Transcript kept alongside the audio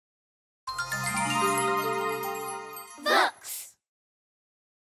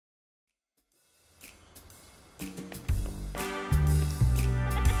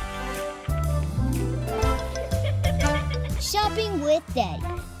shopping with Daddy.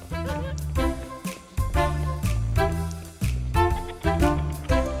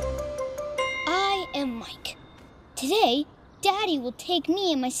 I am Mike. Today, Daddy will take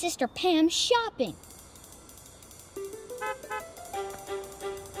me and my sister Pam shopping.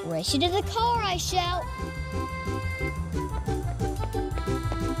 Race you to the car, I shout.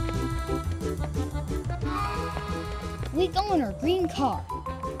 We go in our green car.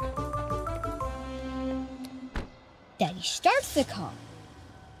 Daddy starts the car.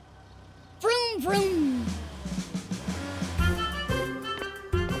 Vroom, vroom.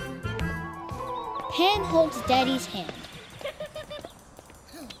 Pam holds Daddy's hand.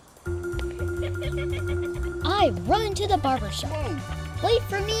 I run to the barber shop. Wait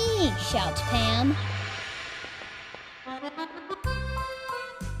for me, shouts Pam.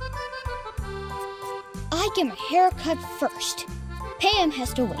 I get my hair cut first. Pam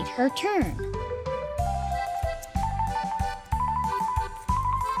has to wait her turn.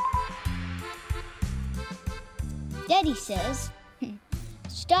 Daddy says,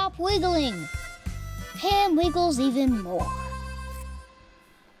 "Stop wiggling." Pam wiggles even more.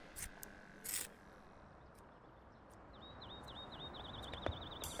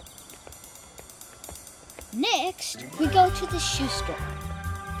 Next, we go to the shoe store.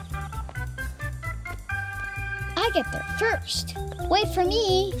 I get there first. Wait for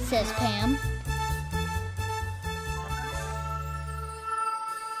me, says Pam.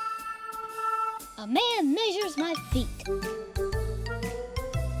 A man measures my feet.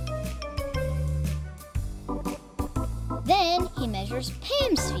 Then he measures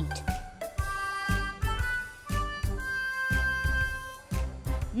Pam's feet.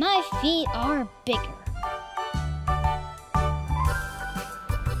 My feet are bigger.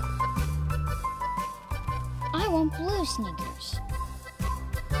 I want blue sneakers.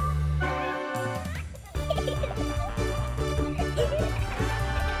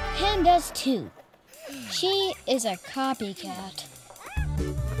 Pam does too. She is a copycat.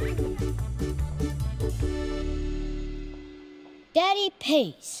 Daddy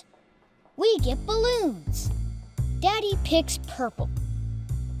pays. We get balloons. Daddy picks purple.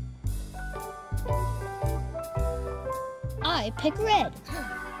 I pick red.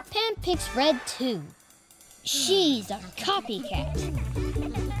 Pam picks red too. She's a copycat.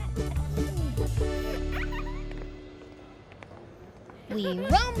 We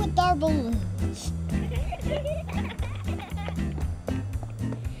run with our balloons.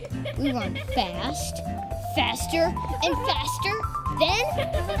 We run fast, faster, and faster. Then,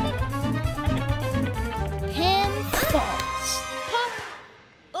 Pam falls. Pop!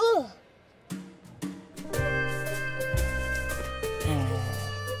 Ugh!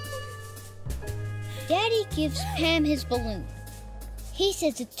 Daddy gives Pam his balloon. He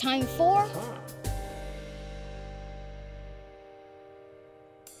says it's time for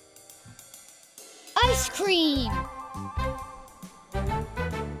ice cream.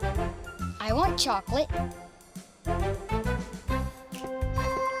 I want chocolate.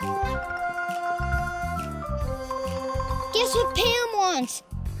 Guess what Pam wants?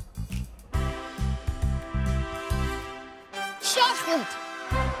 Chocolate.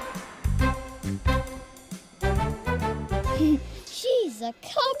 She's a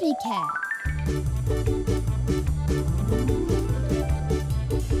copycat.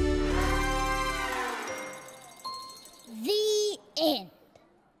 The end.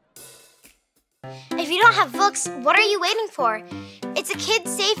 If you don't have Vooks, what are you waiting for? It's a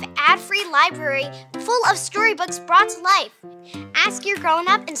kid-safe, ad-free library full of storybooks brought to life. Ask your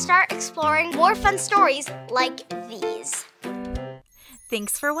grown-up and start exploring more fun stories like these.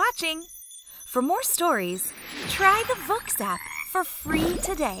 Thanks for watching. For more stories, try the Vooks app for free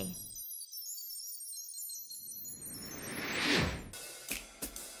today.